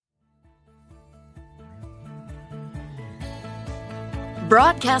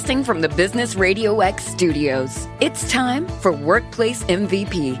Broadcasting from the Business Radio X studios, it's time for Workplace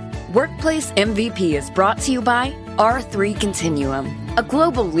MVP. Workplace MVP is brought to you by R3 Continuum, a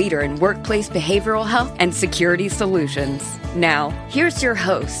global leader in workplace behavioral health and security solutions. Now, here's your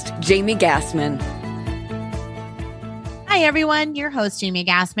host, Jamie Gassman. Hi, everyone. Your host, Jamie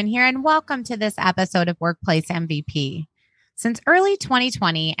Gassman here, and welcome to this episode of Workplace MVP. Since early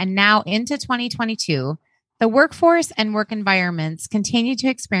 2020 and now into 2022, the workforce and work environments continue to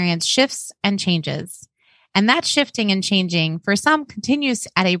experience shifts and changes. And that shifting and changing for some continues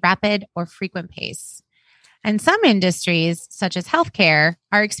at a rapid or frequent pace. And some industries, such as healthcare,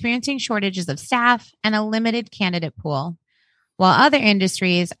 are experiencing shortages of staff and a limited candidate pool, while other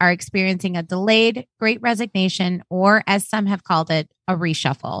industries are experiencing a delayed Great Resignation, or as some have called it, a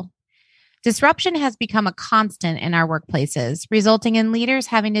reshuffle. Disruption has become a constant in our workplaces, resulting in leaders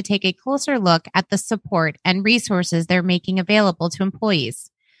having to take a closer look at the support and resources they're making available to employees.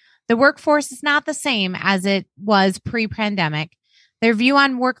 The workforce is not the same as it was pre-pandemic. Their view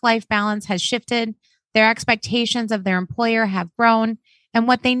on work-life balance has shifted, their expectations of their employer have grown, and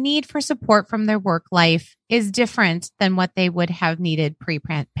what they need for support from their work life is different than what they would have needed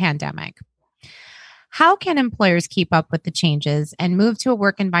pre-pandemic. How can employers keep up with the changes and move to a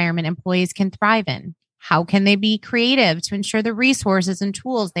work environment employees can thrive in? How can they be creative to ensure the resources and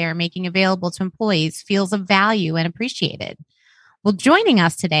tools they are making available to employees feels of value and appreciated? Well, joining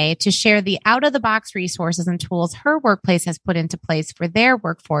us today to share the out-of-the-box resources and tools her workplace has put into place for their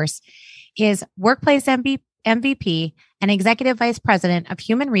workforce is Workplace MVP and Executive Vice President of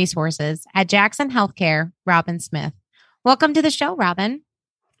Human Resources at Jackson Healthcare, Robin Smith. Welcome to the show, Robin.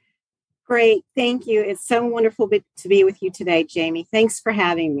 Great. Thank you. It's so wonderful to be with you today, Jamie. Thanks for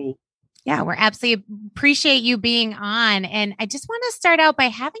having me. Yeah, we're absolutely appreciate you being on. And I just want to start out by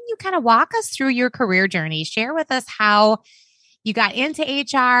having you kind of walk us through your career journey. Share with us how you got into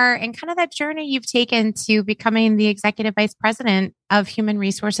HR and kind of that journey you've taken to becoming the Executive Vice President of Human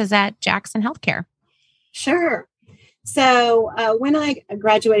Resources at Jackson Healthcare. Sure. So when I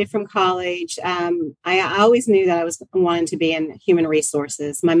graduated from college, I always knew that I was wanting to be in human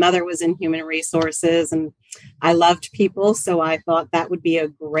resources. My mother was in human resources and I loved people. So I thought that would be a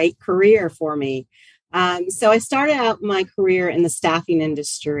great career for me. So I started out my career in the staffing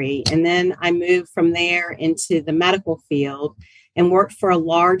industry, and then I moved from there into the medical field and worked for a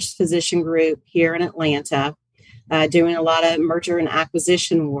large physician group here in Atlanta, doing a lot of merger and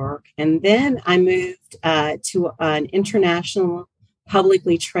acquisition work. And then I moved to an international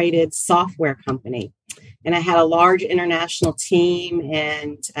publicly traded software company. And I had a large international team,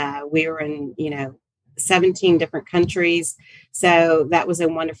 and we were in, 17 different countries. So that was a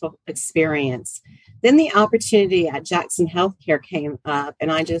wonderful experience. Then the opportunity at Jackson Healthcare came up,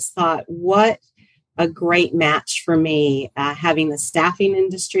 and I just thought, what a great match for me, having the staffing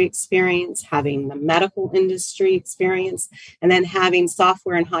industry experience, having the medical industry experience, and then having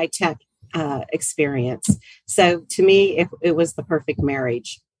software and high tech experience. So to me, it was the perfect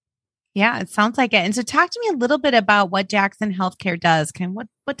marriage. Yeah, it sounds like it. And so talk to me a little bit about what Jackson Healthcare does.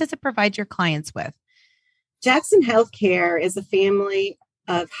 What does it provide your clients with? Jackson Healthcare is a family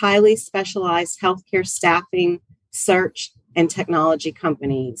of highly specialized healthcare staffing, search, and technology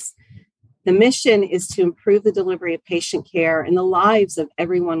companies. The mission is to improve the delivery of patient care and the lives of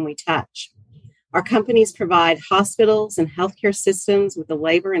everyone we touch. Our companies provide hospitals and healthcare systems with the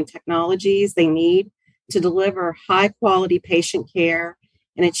labor and technologies they need to deliver high-quality patient care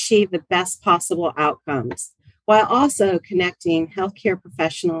and achieve the best possible outcomes, while also connecting healthcare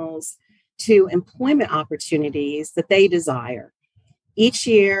professionals to employment opportunities that they desire. Each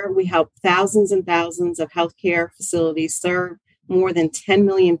year, we help thousands and thousands of healthcare facilities serve more than 10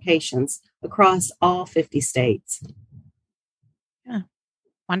 million patients across all 50 states. Yeah,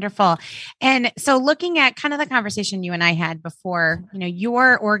 wonderful. And so looking at kind of the conversation you and I had before,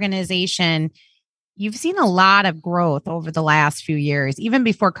 your organization, you've seen a lot of growth over the last few years, even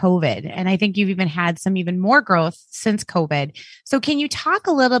before COVID. And I think you've even had some even more growth since COVID. So can you talk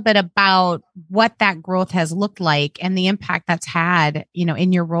a little bit about what that growth has looked like and the impact that's had,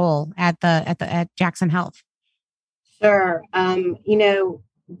 in your role at Jackson Health? Sure.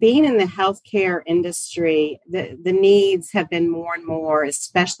 Being in the healthcare industry, the needs have been more and more,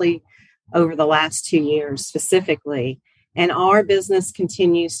 especially over the last 2 years specifically. And our business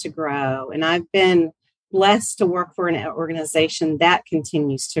continues to grow. And I've been blessed to work for an organization that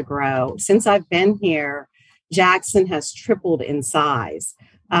continues to grow. Since I've been here, Jackson has tripled in size.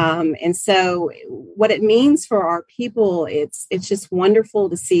 And so what it means for our people, it's just wonderful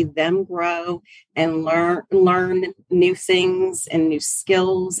to see them grow and learn new things and new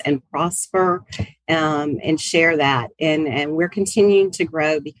skills and prosper, and share that. And we're continuing to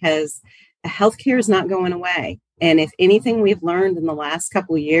grow because healthcare is not going away. And if anything we've learned in the last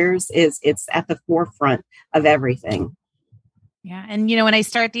couple of years is it's at the forefront of everything. Yeah. And, when I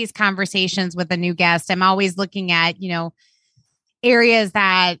start these conversations with a new guest, I'm always looking at, areas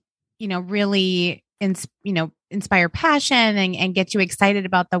that, really, inspire passion and get you excited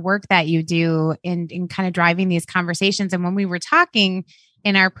about the work that you do in kind of driving these conversations. And when we were talking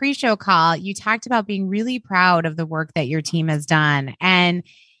in our pre-show call, you talked about being really proud of the work that your team has done. And,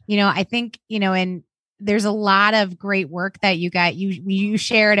 I think, and there's a lot of great work that you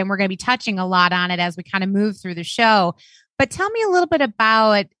shared, and we're going to be touching a lot on it as we kind of move through the show. But tell me a little bit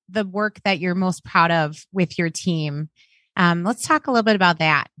about the work that you're most proud of with your team. Let's talk a little bit about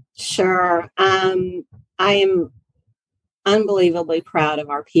that. Sure. I am unbelievably proud of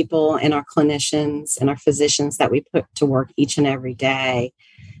our people and our clinicians and our physicians that we put to work each and every day.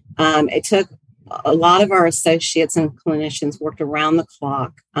 It took a lot of our associates and clinicians worked around the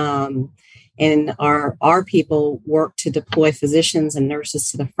clock. And our people worked to deploy physicians and nurses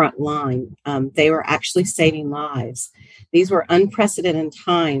to the front line. They were actually saving lives. These were unprecedented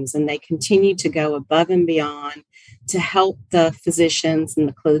times, and they continued to go above and beyond to help the physicians and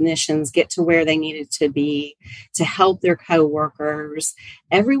the clinicians get to where they needed to be, to help their coworkers.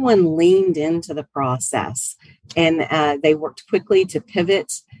 Everyone leaned into the process, and they worked quickly to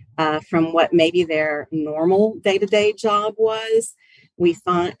pivot from what maybe their normal day-to-day job was. We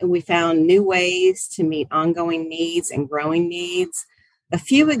found new ways to meet ongoing needs and growing needs. A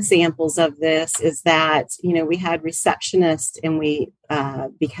few examples of this is that, we had receptionists, and we,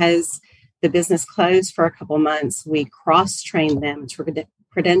 because the business closed for a couple months, we cross-trained them to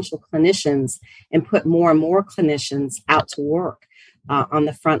credential clinicians and put more and more clinicians out to work on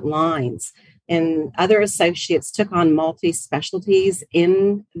the front lines. And other associates took on multi-specialties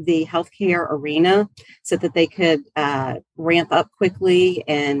in the healthcare arena so that they could ramp up quickly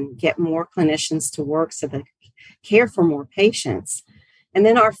and get more clinicians to work so they could care for more patients. And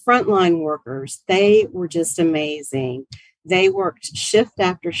then our frontline workers, they were just amazing. They worked shift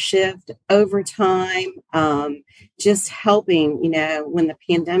after shift, overtime, just helping, when the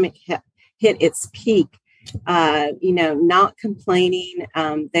pandemic hit its peak, not complaining.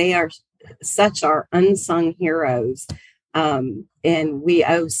 They are such our unsung heroes, and we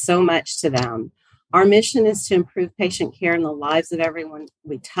owe so much to them. Our mission is to improve patient care in the lives of everyone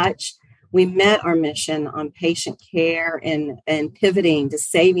we touch. We met our mission on patient care and pivoting to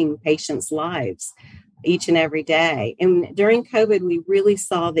saving patients' lives each and every day. And during COVID, we really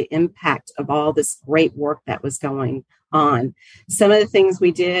saw the impact of all this great work that was going on. Some of the things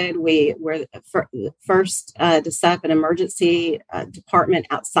we did, we were first to set up an emergency department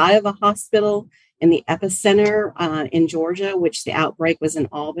outside of a hospital in the epicenter in Georgia, which the outbreak was in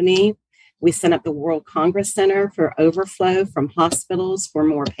Albany. We set up the World Congress Center for overflow from hospitals for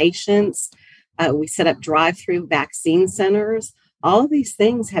more patients. We set up drive-through vaccine centers. All of these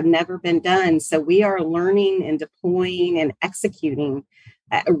things have never been done. So we are learning and deploying and executing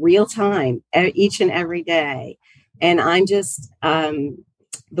real time each and every day. And I'm just,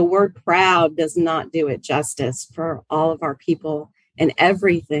 the word proud does not do it justice for all of our people and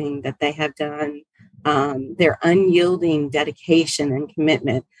everything that they have done. Their unyielding dedication and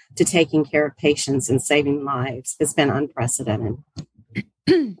commitment to taking care of patients and saving lives has been unprecedented.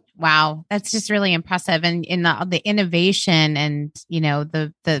 Wow, that's just really impressive. And in the innovation and,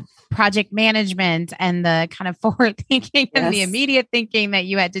 the project management and the kind of forward thinking and the immediate thinking that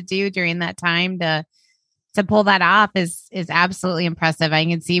you had to do during that time to pull that off is absolutely impressive. I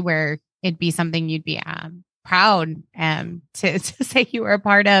can see where it'd be something you'd be proud to say you were a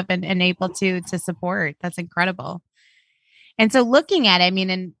part of and able to support. That's incredible. And so looking at it,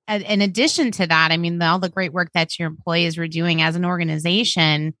 in addition to that, all the great work that your employees were doing as an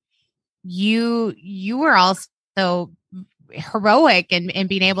organization, you were also heroic in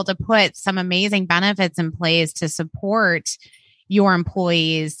being able to put some amazing benefits in place to support your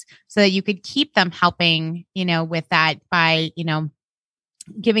employees so that you could keep them helping, with that by,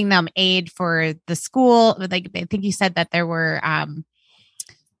 giving them aid for the school. Like, I think you said that there were,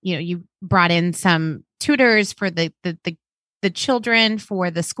 you brought in some tutors for the children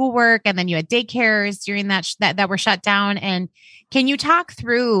for the schoolwork, and then you had daycares during that were shut down. And can you talk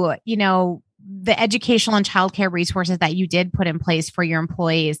through, the educational and childcare resources that you did put in place for your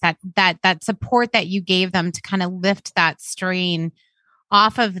employees, that support that you gave them to kind of lift that strain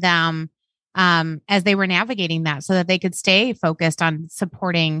off of them, as they were navigating that so that they could stay focused on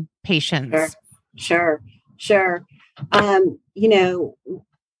supporting patients? Sure. You know,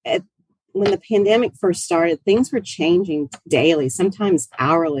 when the pandemic first started, things were changing daily, sometimes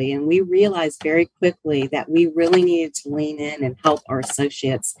hourly. And we realized very quickly that we really needed to lean in and help our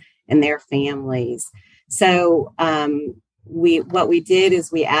associates and their families. So what we did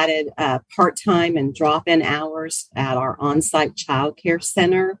is we added part-time and drop-in hours at our on-site childcare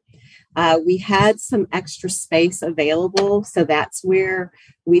center. We had some extra space available, so that's where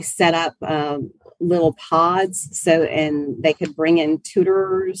we set up little pods, and they could bring in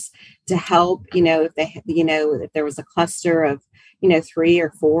tutors to help. If there was a cluster of 3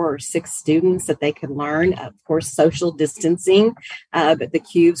 or 4 or 6 students that they could learn. Of course, social distancing, but the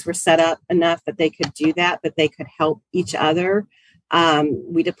cubes were set up enough that they could do that, but they could help each other.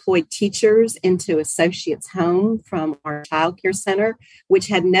 We deployed teachers into associates' home from our childcare center, which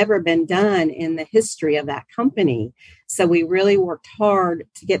had never been done in the history of that company. So we really worked hard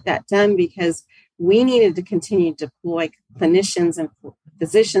to get that done because we needed to continue to deploy clinicians and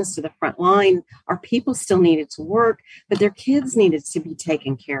physicians to the front line. Our people still needed to work, but their kids needed to be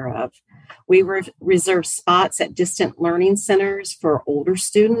taken care of. We reserved spots at distant learning centers for older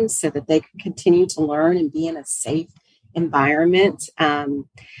students so that they could continue to learn and be in a safe environment.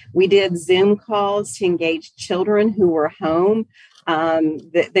 We did Zoom calls to engage children who were home.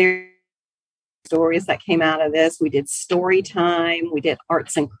 Their stories that came out of this. We did story time. We did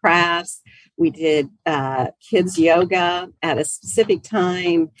arts and crafts. We did kids yoga at a specific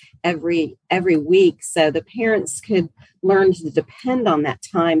time every week, so the parents could learn to depend on that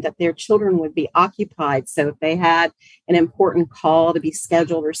time that their children would be occupied. So if they had an important call to be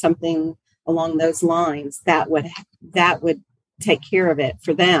scheduled or something along those lines, that would take care of it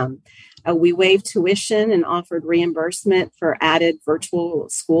for them. We waived tuition and offered reimbursement for added virtual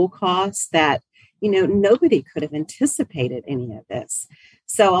school costs that, nobody could have anticipated any of this.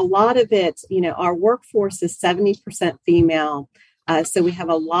 So a lot of it, our workforce is 70% female. So we have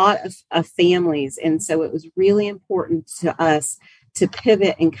a lot of families. And so it was really important to us to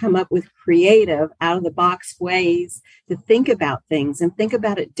pivot and come up with creative, out of the box ways to think about things and think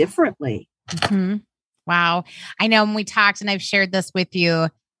about it differently. Mm-hmm. Wow. I know when we talked, and I've shared this with you,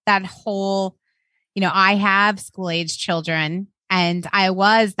 that whole, I have school age children, and I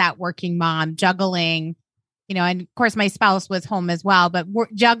was that working mom juggling, and of course my spouse was home as well, but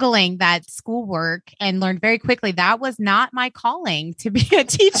juggling that schoolwork, and learned very quickly that was not my calling to be a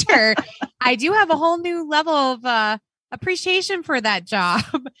teacher. I do have a whole new level of appreciation for that job.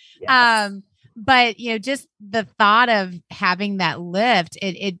 Yes. But, just the thought of having that lift,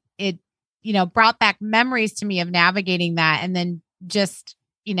 it brought back memories to me of navigating that. And then just,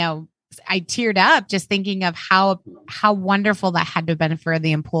 I teared up just thinking of how wonderful that had to have been for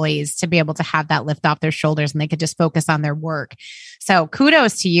the employees to be able to have that lift off their shoulders and they could just focus on their work. So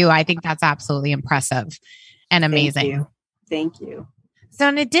kudos to you. I think that's absolutely impressive and amazing. Thank you. So,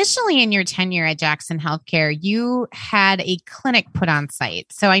 and additionally, in your tenure at Jackson Healthcare, you had a clinic put on site.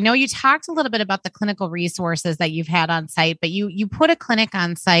 So I know you talked a little bit about the clinical resources that you've had on site, but you put a clinic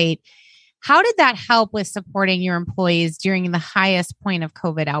on site. How did that help with supporting your employees during the highest point of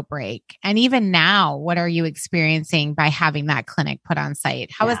COVID outbreak? And even now, what are you experiencing by having that clinic put on site?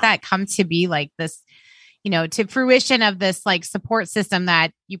 How has that come to be like this, to fruition of this like support system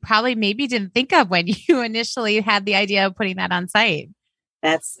that you probably maybe didn't think of when you initially had the idea of putting that on site?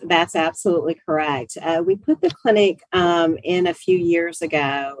 That's absolutely correct. We put the clinic in a few years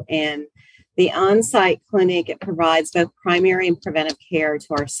ago, and the on-site clinic, it provides both primary and preventive care to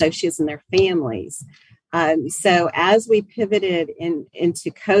our associates and their families. So as we pivoted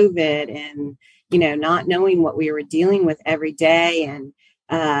into COVID and, not knowing what we were dealing with every day, and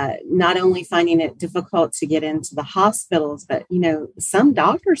not only finding it difficult to get into the hospitals, but, some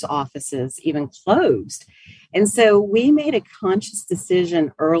doctors' offices even closed. And so we made a conscious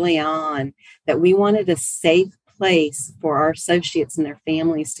decision early on that we wanted a safe place for our associates and their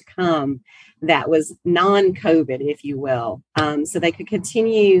families to come that was non-COVID, if you will, so they could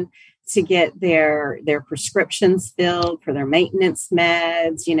continue to get their prescriptions filled for their maintenance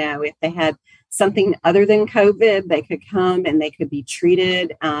meds. If they had something other than COVID, they could come and they could be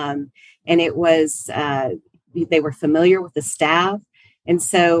treated. And it was, they were familiar with the staff. And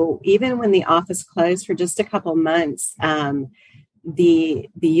so even when the office closed for just a couple months, the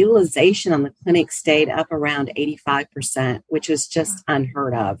utilization on the clinic stayed up around 85%, which is just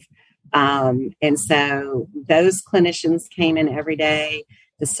unheard of. And so those clinicians came in every day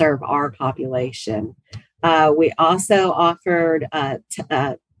to serve our population. We also offered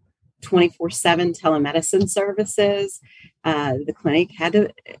 24/7 telemedicine services. The clinic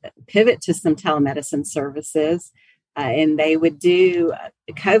pivot to some telemedicine services, and they would do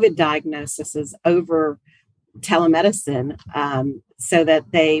COVID diagnoses over telemedicine, so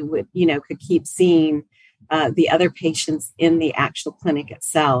that they would, could keep seeing the other patients in the actual clinic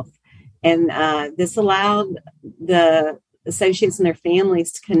itself. And this allowed the associates and their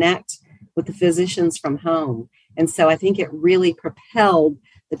families to connect with the physicians from home. And so I think it really propelled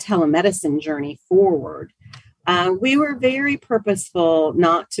the telemedicine journey forward. We were very purposeful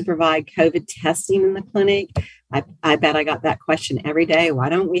not to provide COVID testing in the clinic. I bet I got that question every day. Why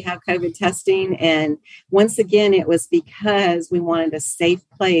don't we have COVID testing? And once again, it was because we wanted a safe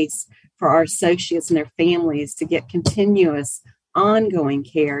place for our associates and their families to get continuous ongoing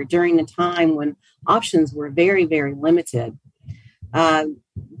care during a time when options were very, very limited. And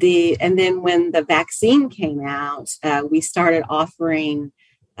then when the vaccine came out, we started offering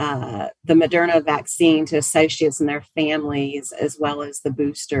the Moderna vaccine to associates and their families, as well as the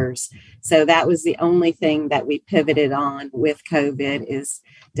boosters. So that was the only thing that we pivoted on with COVID, is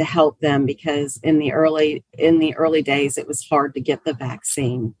to help them, because in the early days, it was hard to get the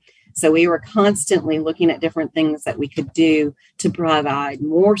vaccine. So we were constantly looking at different things that we could do to provide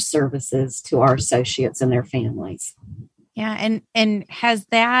more services to our associates and their families. Yeah. And has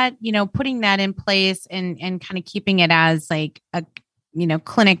that, putting that in place and kind of keeping it as like a,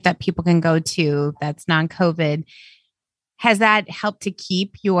 clinic that people can go to that's non-COVID, has that helped to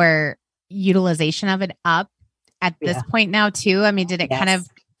keep your utilization of it up at this point now too? I mean, did it kind of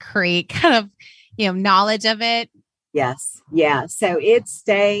create knowledge of it? Yes. Yeah. So it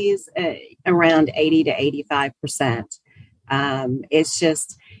stays around 80 to 85%.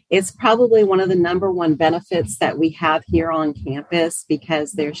 It's probably one of the number one benefits that we have here on campus,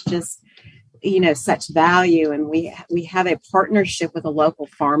 because there's just, such value, and we have a partnership with a local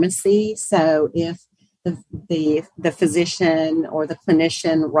pharmacy. So if the physician or the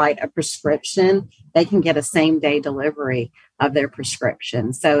clinician write a prescription, they can get a same day delivery of their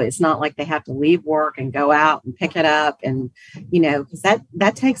prescription. So it's not like they have to leave work and go out and pick it up. And, because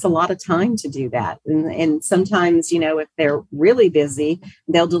that takes a lot of time to do that. And sometimes, if they're really busy,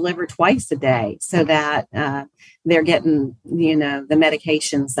 they'll deliver twice a day so that they're getting, the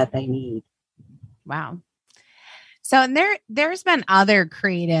medications that they need. Wow. So, and there's been other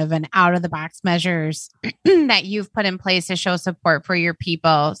creative and out of the box measures that you've put in place to show support for your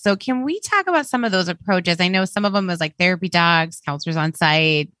people. So can we talk about some of those approaches? I know some of them was like therapy dogs, counselors on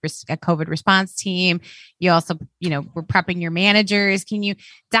site, a COVID response team. You also, were prepping your managers. Can you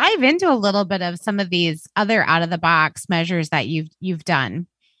dive into a little bit of some of these other out of the box measures that you've done?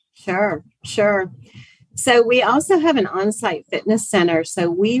 Sure. So we also have an on-site fitness center.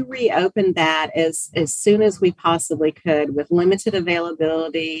 So we reopened that as soon as we possibly could, with limited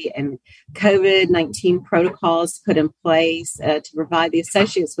availability and COVID-19 protocols put in place to provide the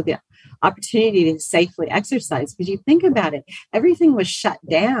associates with the opportunity to safely exercise. Because you think about it, everything was shut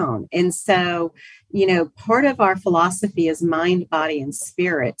down. And so, part of our philosophy is mind, body, and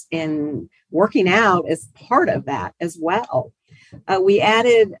spirit, and working out is part of that as well. We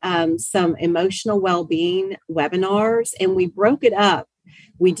added some emotional well-being webinars, and we broke it up.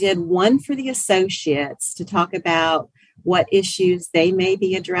 We did one for the associates to talk about what issues they may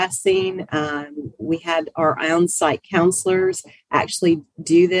be addressing. We had our on-site counselors actually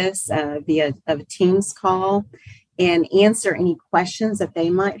do this via a Teams call and answer any questions that they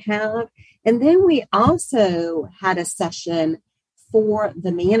might have. And then we also had a session for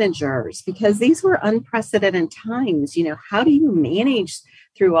the managers, because these were unprecedented times. How do you manage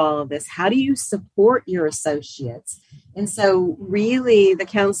through all of this? How do you support your associates? And so really the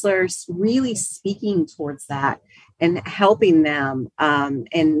counselors really speaking towards that and helping them.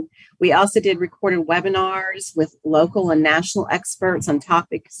 And we also did recorded webinars with local and national experts on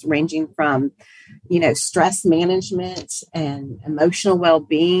topics ranging from, stress management and emotional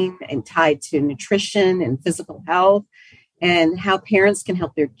well-being, and tied to nutrition and physical health, and how parents can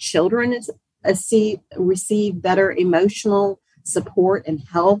help their children receive better emotional support and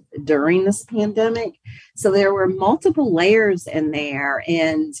health during this pandemic. So there were multiple layers in there.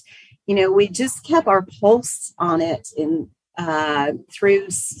 And, we just kept our pulse on it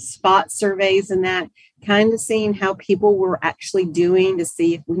through spot surveys and that, kind of seeing how people were actually doing, to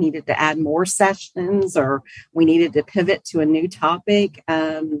see if we needed to add more sessions or we needed to pivot to a new topic.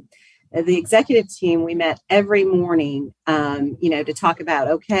 The executive team, we met every morning, to talk about,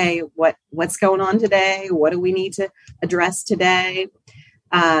 okay, what's going on today? What do we need to address today?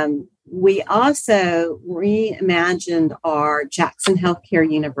 We also reimagined our Jackson Healthcare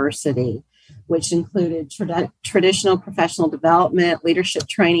University, which included traditional professional development, leadership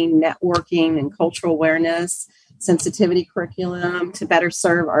training, networking, and cultural awareness. sensitivity curriculum to better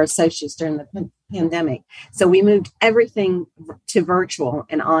serve our associates during the pandemic. So we moved everything to virtual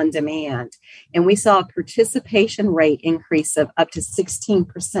and on demand. And we saw a participation rate increase of up to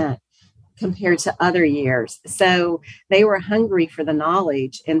 16% compared to other years. So they were hungry for the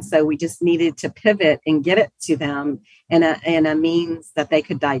knowledge. And so we just needed to pivot and get it to them in a means that they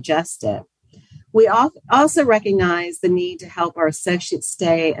could digest it. We also recognize the need to help our associates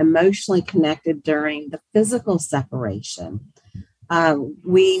stay emotionally connected during the physical separation.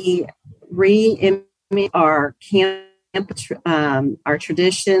 We re-image our our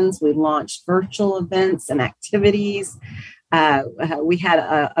traditions. We launched virtual events and activities. We had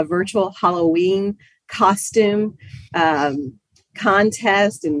a virtual Halloween costume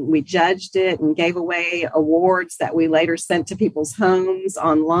contest, and we judged it and gave away awards that we later sent to people's homes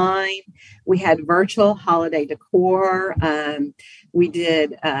online. We had virtual holiday decor. We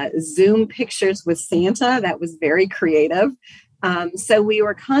did Zoom pictures with Santa. That was very creative. So we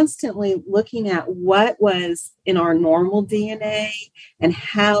were constantly looking at what was in our normal DNA and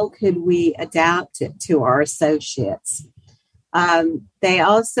how could we adapt it to our associates.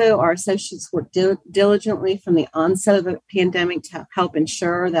 Our associates worked diligently from the onset of the pandemic to help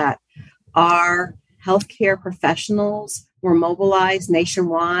ensure that our healthcare professionals were mobilized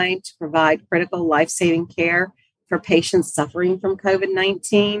nationwide to provide critical life-saving care for patients suffering from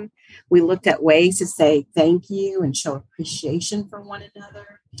COVID-19. We looked at ways to say thank you and show appreciation for one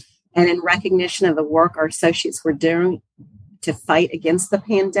another. And in recognition of the work our associates were doing to fight against the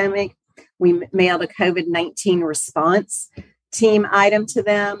pandemic, we mailed a COVID-19 response team item to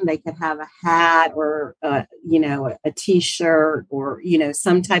them. They could have a hat or, a T-shirt or,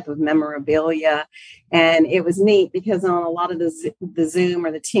 some type of memorabilia. And it was neat because on a lot of the Zoom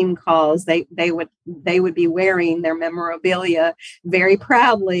or the team calls, they would be wearing their memorabilia very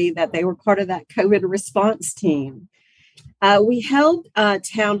proudly that they were part of that COVID response team. We held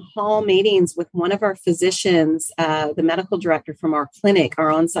town hall meetings with one of our physicians, the medical director from our clinic,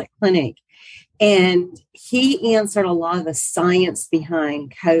 our on-site clinic. And he answered a lot of the science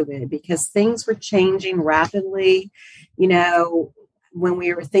behind COVID because things were changing rapidly. When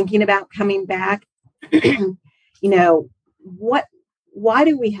we were thinking about coming back, why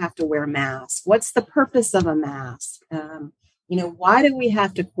do we have to wear masks? What's the purpose of a mask? Why do we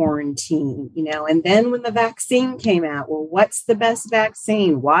have to quarantine? And then when the vaccine came out, well, what's the best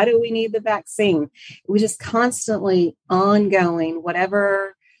vaccine? Why do we need the vaccine? It was just constantly ongoing,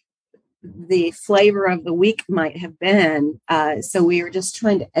 whatever the flavor of the week might have been. So we were just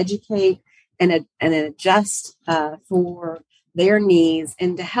trying to educate and adjust for their needs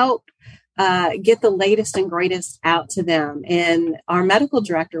and to help get the latest and greatest out to them. And our medical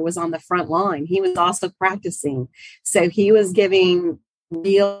director was on the front line. He was also practicing. So he was giving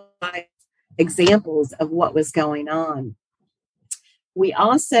real life examples of what was going on. We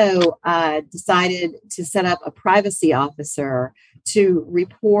also decided to set up a privacy officer to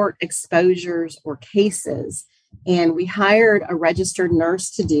report exposures or cases. And we hired a registered nurse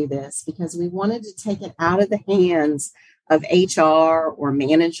to do this because we wanted to take it out of the hands of HR or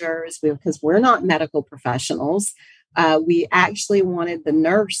managers because we're not medical professionals. We actually wanted the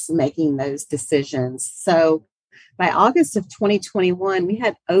nurse making those decisions. So by August of 2021, we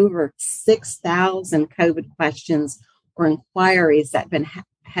had over 6,000 COVID questions or inquiries that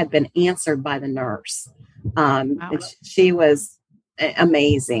had been answered by the nurse. Wow. She was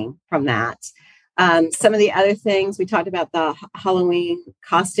amazing from that. Some of the other things, we talked about the Halloween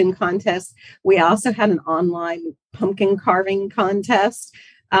costume contest. We also had an online pumpkin carving contest.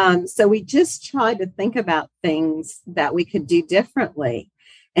 So we just tried to think about things that we could do differently.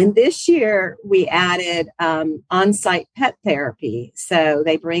 And this year we added on-site pet therapy. So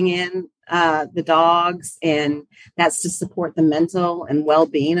they bring in the dogs, and that's to support the mental and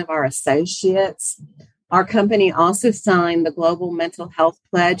well-being of our associates. Our company also signed the Global Mental Health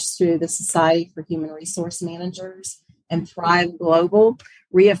Pledge through the Society for Human Resource Managers and Thrive Global,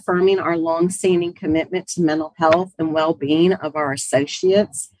 reaffirming our longstanding commitment to mental health and well-being of our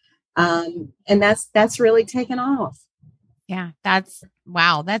associates. And that's really taken off. Yeah, that's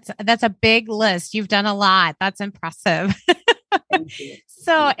a big list. You've done a lot. That's impressive. Thank you.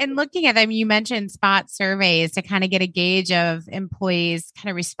 So in looking at them, you mentioned spot surveys to kind of get a gauge of employees' kind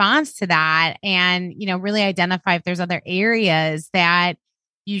of response to that and, really identify if there's other areas that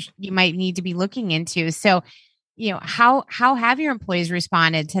you might need to be looking into. So, how have your employees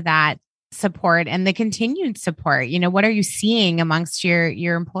responded to that support and the continued support? What are you seeing amongst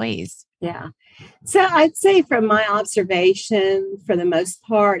your employees? Yeah. So I'd say from my observation, for the most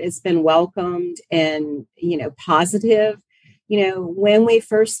part, it's been welcomed and, positive. when we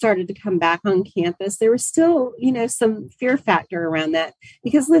first started to come back on campus, there was still, some fear factor around that.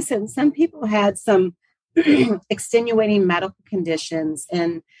 Because listen, some people had some extenuating medical conditions.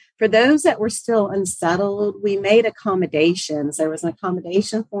 And for those that were still unsettled, we made accommodations. There was an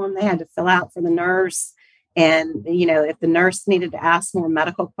accommodation form they had to fill out for the nurse. And, if the nurse needed to ask more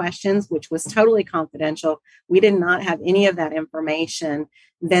medical questions, which was totally confidential, we did not have any of that information,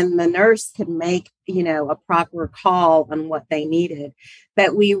 then the nurse could make, a proper call on what they needed.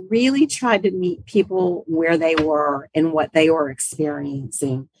 But we really tried to meet people where they were and what they were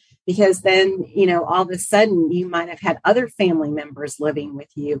experiencing. Because then, all of a sudden you might have had other family members living with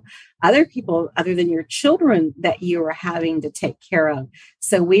you, other people other than your children that you were having to take care of.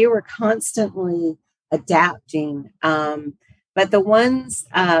 So we were constantly adapting. But the ones,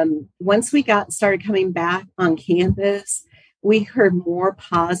 once we started coming back on campus, we heard more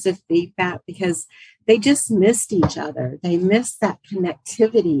positive feedback because they just missed each other. They missed that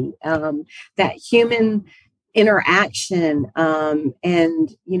connectivity, that human interaction.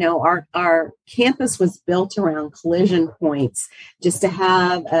 And, our campus was built around collision points just to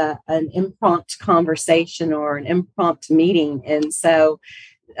have an impromptu conversation or an impromptu meeting. And so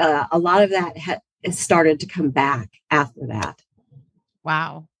a lot of that it started to come back after that.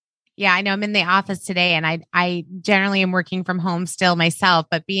 Wow. Yeah, I know I'm in the office today and I generally am working from home still myself,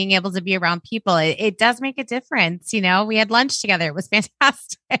 but being able to be around people, it does make a difference. We had lunch together. It was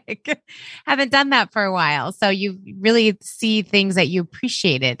fantastic. Haven't done that for a while. So you really see things that you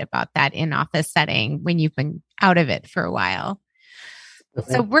appreciated about that in-office setting when you've been out of it for a while.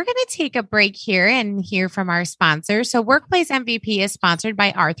 So we're going to take a break here and hear from our sponsor. So Workplace MVP is sponsored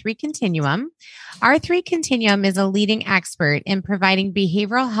by R3 Continuum. R3 Continuum is a leading expert in providing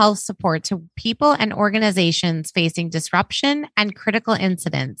behavioral health support to people and organizations facing disruption and critical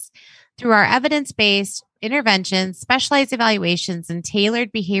incidents. Through our evidence-based interventions, specialized evaluations, and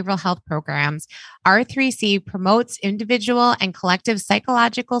tailored behavioral health programs, R3C promotes individual and collective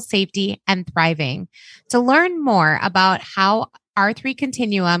psychological safety and thriving. To learn more about how R3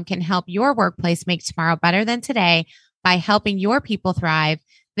 Continuum can help your workplace make tomorrow better than today by helping your people thrive,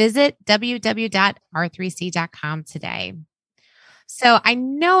 visit www.r3c.com today. So I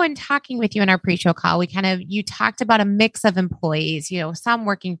know in talking with you in our pre-show call, you talked about a mix of employees, some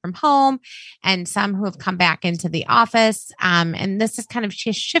working from home and some who have come back into the office. And this has kind of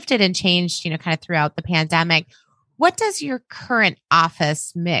shifted and changed, kind of throughout the pandemic. What does your current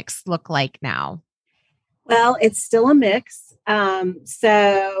office mix look like now? Well, it's still a mix.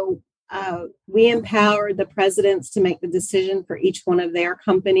 We empowered the presidents to make the decision for each one of their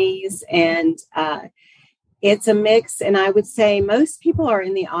companies. And it's a mix. And I would say most people are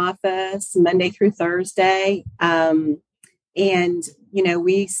in the office Monday through Thursday.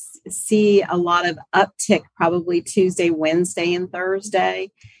 We see a lot of uptick probably Tuesday, Wednesday, and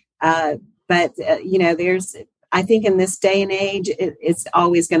Thursday. I think in this day and age, it's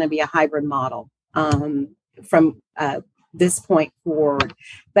always going to be a hybrid model from this point forward.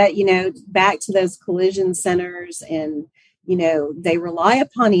 But, back to those collision centers and, they rely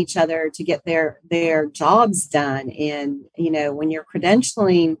upon each other to get their jobs done. And, when you're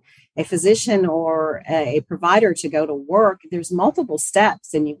credentialing a physician or a provider to go to work, there's multiple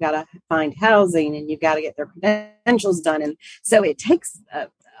steps and you've got to find housing and you've got to get their credentials done. And so it takes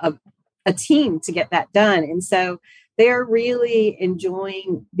a team to get that done. And so they're really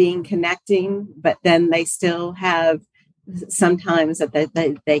enjoying connecting, but then they still have sometimes that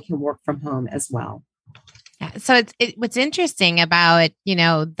they can work from home as well. Yeah. So what's interesting about,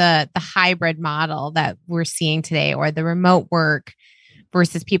 the hybrid model that we're seeing today, or the remote work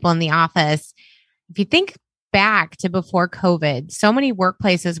versus people in the office. If you think back to before COVID, so many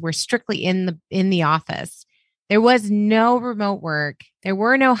workplaces were strictly in the office. There was no remote work. There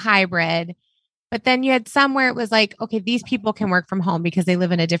were no hybrid. But then you had some where it was like, okay, these people can work from home because they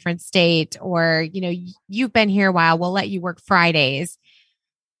live in a different state, or, you've been here a while, we'll let you work Fridays.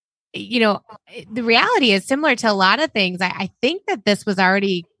 The reality is similar to a lot of things. I think that this was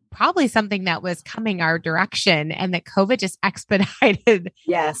already probably something that was coming our direction, and that COVID just expedited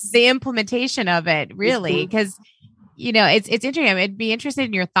the implementation of it, really. Because, it's interesting. I'd be interested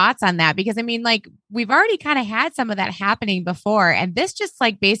in your thoughts on that, because we've already kind of had some of that happening before. And this just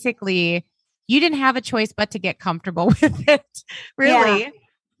basically, you didn't have a choice but to get comfortable with it, really.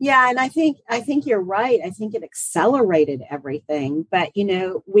 Yeah. And I think you're right. I think it accelerated everything, but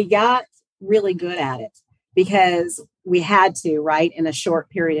we got really good at it because we had to, right, in a short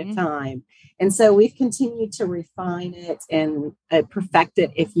period of time. And so we've continued to refine it and perfect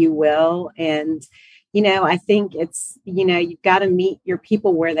it, if you will. And, I think it's, you've got to meet your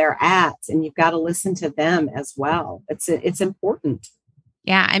people where they're at, and you've got to listen to them as well. It's important.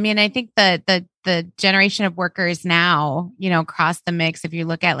 Yeah. I mean, I think the generation of workers now, across the mix, if you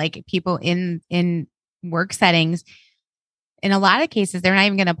look at like people in work settings, in a lot of cases, they're not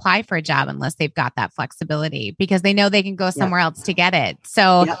even going to apply for a job unless they've got that flexibility because they know they can go somewhere else to get it.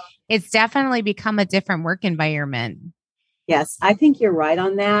 So it's definitely become a different work environment. Yes, I think you're right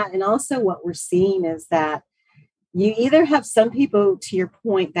on that. And also what we're seeing is that you either have some people, to your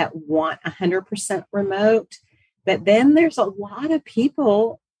point, that want 100% remote, but then there's a lot of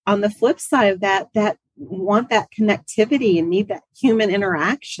people on the flip side of that want that connectivity and need that human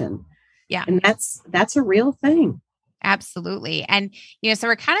interaction. Yeah. And that's a real thing. Absolutely. And, so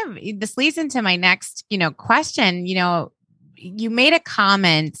we're this leads into my next, question. You made a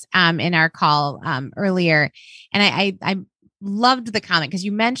comment in our call earlier, and I loved the comment because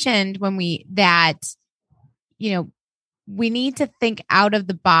you mentioned that we need to think out of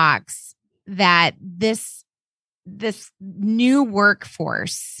the box, that this new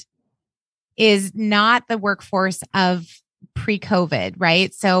workforce is not the workforce of pre-COVID,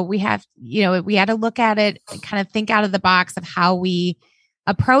 right? So we had to look at it and kind of think out of the box of how we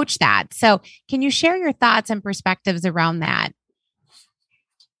approach that. So can you share your thoughts and perspectives around that?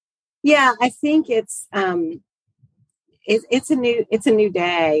 Yeah, I think it's a new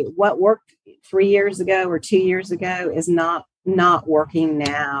day. What worked 3 years ago or 2 years ago is not working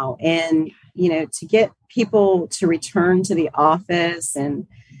now. And, to get people to return to the office and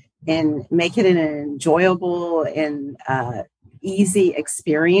make it an enjoyable and easy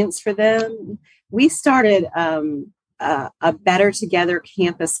experience for them, we started a Better Together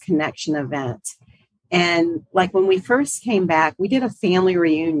Campus Connection event. And like when we first came back, we did a family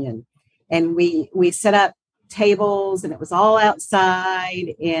reunion, and we set up tables, and it was all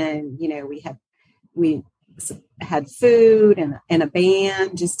outside, and we had food and a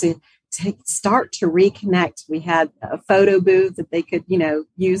band just to start to reconnect. We had a photo booth that they could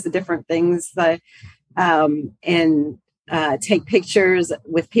use the different things and take pictures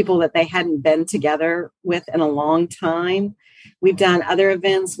with people that they hadn't been together with in a long time. We've done other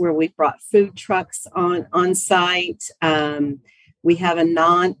events where we've brought food trucks on site. We have a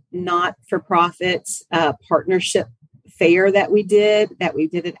not-for-profit partnership fair that we did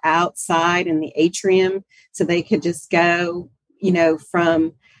it outside in the atrium, so they could just go,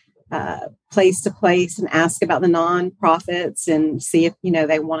 from place to place and ask about the nonprofits and see if,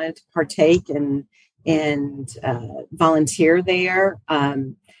 they wanted to partake and volunteer there.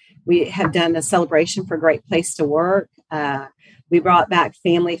 We have done a celebration for Great Place to Work. We brought back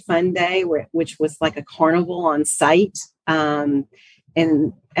Family Fun Day, which was like a carnival on site. And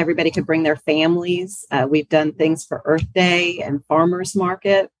everybody could bring their families. We've done things for Earth Day and Farmers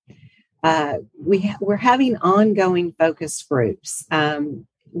Market. We're having ongoing focus groups.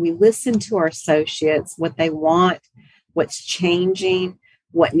 We listen to our associates, what they want, what's changing,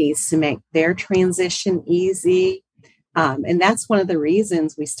 what needs to make their transition easy. And that's one of the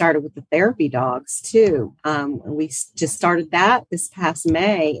reasons we started with the therapy dogs too. We just started that this past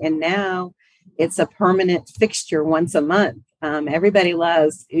May, and now it's a permanent fixture once a month. Everybody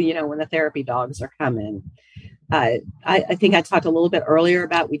loves, when the therapy dogs are coming. I think I talked a little bit earlier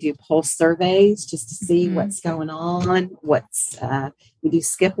about we do pulse surveys just to see what's going on. We do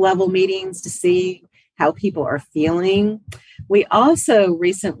skip level meetings to see how people are feeling. We also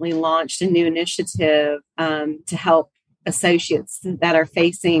recently launched a new initiative to help associates that are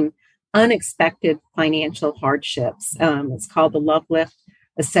facing unexpected financial hardships. It's called the Love Lift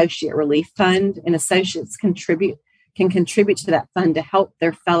Associate Relief Fund, and associates can contribute to that fund to help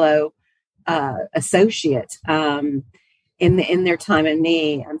their fellow associate in their time of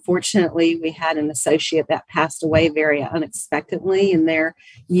need. Unfortunately, we had an associate that passed away very unexpectedly, and they're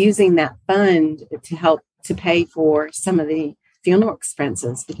using that fund to help to pay for some of the funeral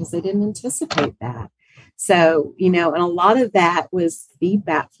expenses because they didn't anticipate that. So, and a lot of that was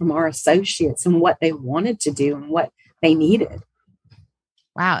feedback from our associates and what they wanted to do and what they needed.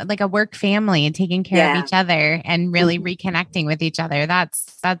 Wow. Like a work family and taking care of each other and really reconnecting with each other.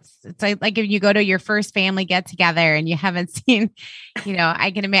 It's like if you go to your first family get together and you haven't seen,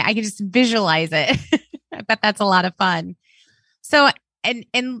 I can just visualize it. I bet that's a lot of fun. So, and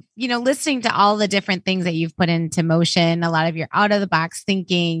listening to all the different things that you've put into motion, a lot of your out of the box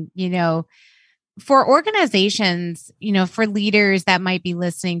thinking, for organizations, for leaders that might be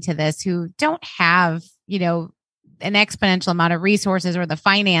listening to this who don't have, an exponential amount of resources or the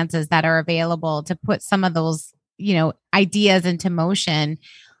finances that are available to put some of those, ideas into motion.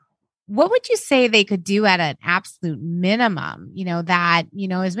 what would you say they could do at an absolute minimum, that,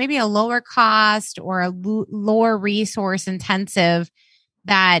 is maybe a lower cost or a lower resource intensive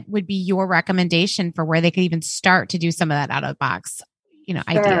that would be your recommendation for where they could even start to do some of that out of the box, Sure.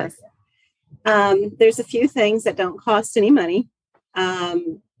 ideas? There's a few things that don't cost any money.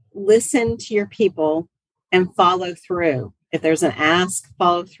 Listen to your people and follow through. If there's an ask,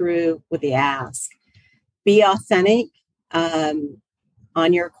 follow through with the ask. Be authentic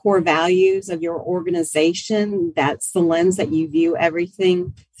on your core values of your organization. That's the lens that you view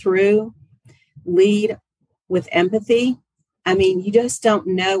everything through. Lead with empathy. I mean, you just don't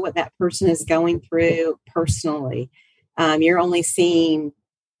know what that person is going through personally. You're only seeing,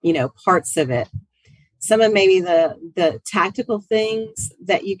 parts of it. Some of maybe the tactical things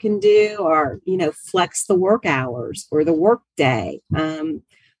that you can do are, flex the work hours or the work day.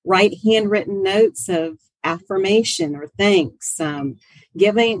 Write handwritten notes of affirmation or thanks.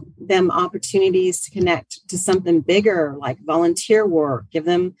 Giving them opportunities to connect to something bigger like volunteer work. Give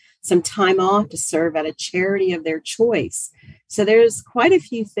them some time off to serve at a charity of their choice. So there's quite a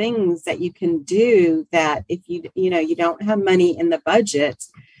few things that you can do that if you don't have money in the budget,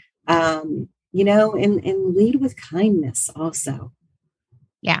 and lead with kindness also.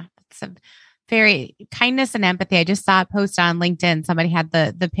 Yeah. It's a very kindness and empathy. I just saw a post on LinkedIn. Somebody had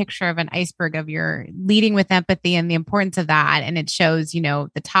the picture of an iceberg of your leading with empathy and the importance of that. And it shows, the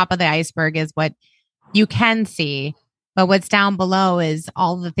top of the iceberg is what you can see, but what's down below is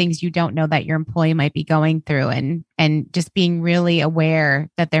all the things you don't know that your employee might be going through, and just being really aware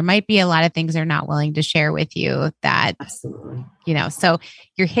that there might be a lot of things they're not willing to share with you that, absolutely, so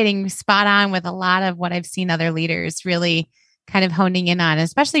you're hitting spot on with a lot of what I've seen other leaders really kind of honing in on,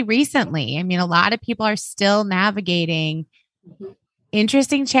 especially recently. I mean, a lot of people are still navigating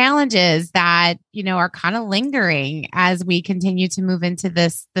interesting challenges that, are kind of lingering as we continue to move into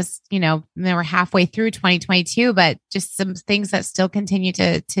this, we're halfway through 2022, but just some things that still continue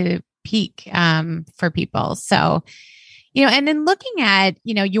to peak for people. So, and then looking at,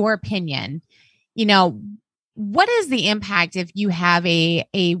 your opinion, what is the impact if you have a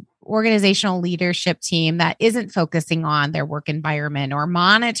organizational leadership team that isn't focusing on their work environment or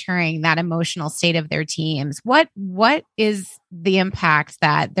monitoring that emotional state of their teams? What is the impact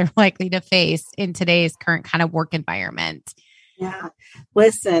that they're likely to face in today's current kind of work environment? Yeah.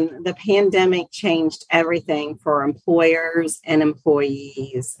 Listen, the pandemic changed everything for employers and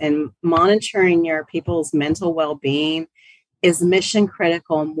employees, and monitoring your people's mental well-being is mission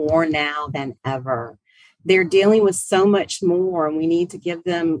critical more now than ever. They're dealing with so much more, and we need to give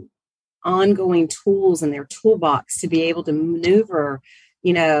them ongoing tools in their toolbox to be able to maneuver,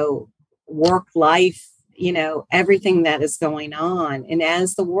 work life, everything that is going on. And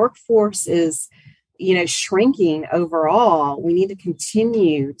as the workforce is, shrinking overall, we need to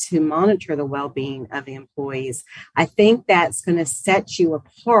continue to monitor the well-being of the employees. I think that's going to set you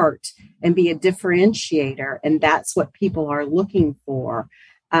apart and be a differentiator. And that's what people are looking for.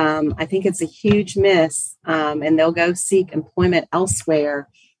 I think it's a huge miss, and they'll go seek employment elsewhere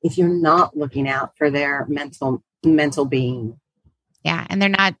if you're not looking out for their mental being. Yeah. And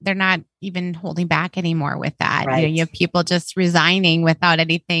they're not even holding back anymore with that. Right. You have people just resigning without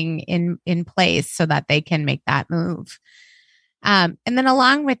anything in place so that they can make that move. And then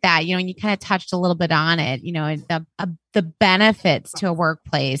along with that, and you kind of touched a little bit on it, the benefits to a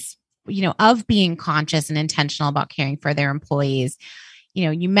workplace, of being conscious and intentional about caring for their employees.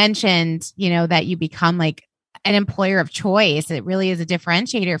 You mentioned, that you become like an employer of choice. It really is a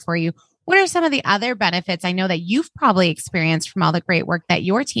differentiator for you. What are some of the other benefits I know that you've probably experienced from all the great work that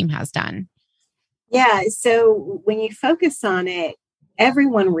your team has done? Yeah. So when you focus on it,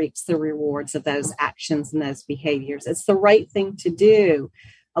 everyone reaps the rewards of those actions and those behaviors. It's the right thing to do.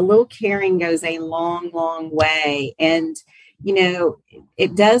 A little caring goes a long, long way. And,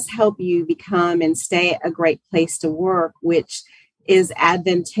 it does help you become and stay a great place to work, which is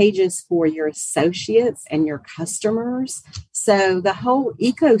advantageous for your associates and your customers. So the whole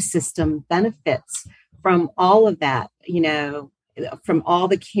ecosystem benefits from all of that, from all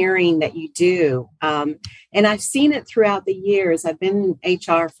the caring that you do. And I've seen it throughout the years. I've been in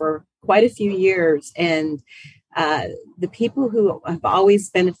HR for quite a few years, and the people who have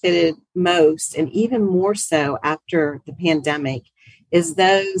always benefited most, and even more so after the pandemic, is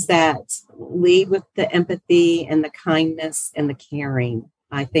those that lead with the empathy and the kindness and the caring.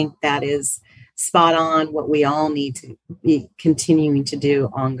 I think that is spot on what we all need to be continuing to do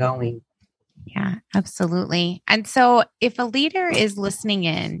ongoing. Yeah, absolutely. And so if a leader is listening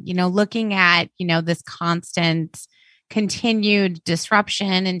in, looking at, this constant continued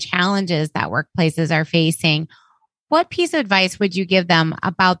disruption and challenges that workplaces are facing, what piece of advice would you give them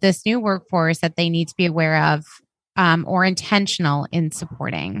about this new workforce that they need to be aware of or intentional in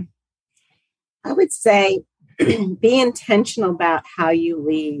supporting? I would say be intentional about how you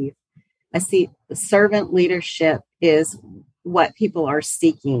lead. I see servant leadership is what people are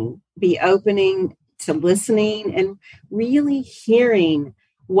seeking. Be opening to listening and really hearing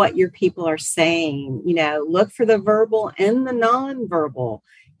what your people are saying. Look for the verbal and the nonverbal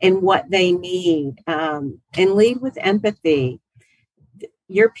and what they need, and lead with empathy.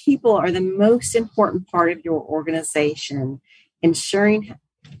 Your people are the most important part of your organization. Ensuring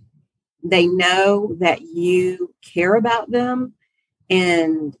they know that you care about them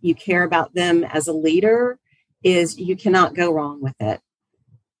and you care about them as a leader is you cannot go wrong with it.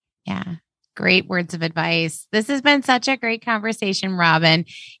 Yeah. Great words of advice. This has been such a great conversation, Robin.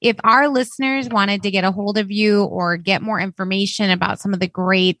 If our listeners wanted to get a hold of you or get more information about some of the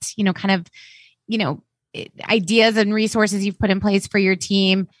great, ideas and resources you've put in place for your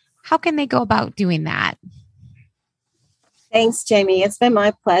team, how can they go about doing that? Thanks, Jamie. It's been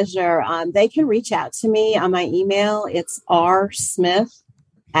my pleasure. They can reach out to me on my email. It's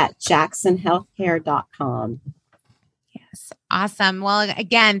rsmith@jacksonhealthcare.com. Yes. Awesome. Well,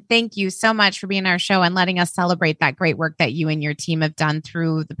 again, thank you so much for being on our show and letting us celebrate that great work that you and your team have done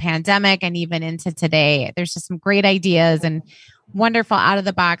through the pandemic and even into today. There's just some great ideas and wonderful out of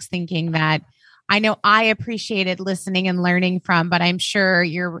the box thinking that I know I appreciated listening and learning from, but I'm sure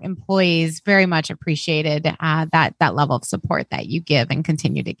your employees very much appreciated that level of support that you give and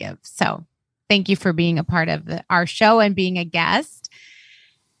continue to give. So thank you for being a part of our show and being a guest.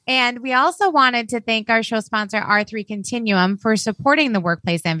 And we also wanted to thank our show sponsor, R3 Continuum, for supporting the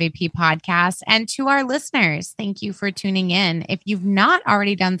Workplace MVP podcast. And to our listeners, thank you for tuning in. If you've not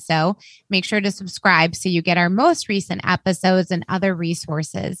already done so, make sure to subscribe so you get our most recent episodes and other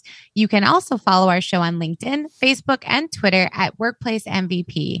resources. You can also follow our show on LinkedIn, Facebook, and Twitter at Workplace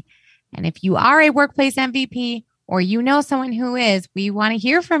MVP. And if you are a Workplace MVP, or you know someone who is, we want to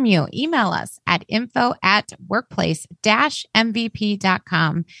hear from you. Email us at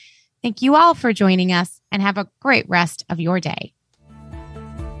info@workplace-mvp.com. Thank you all for joining us and have a great rest of your day.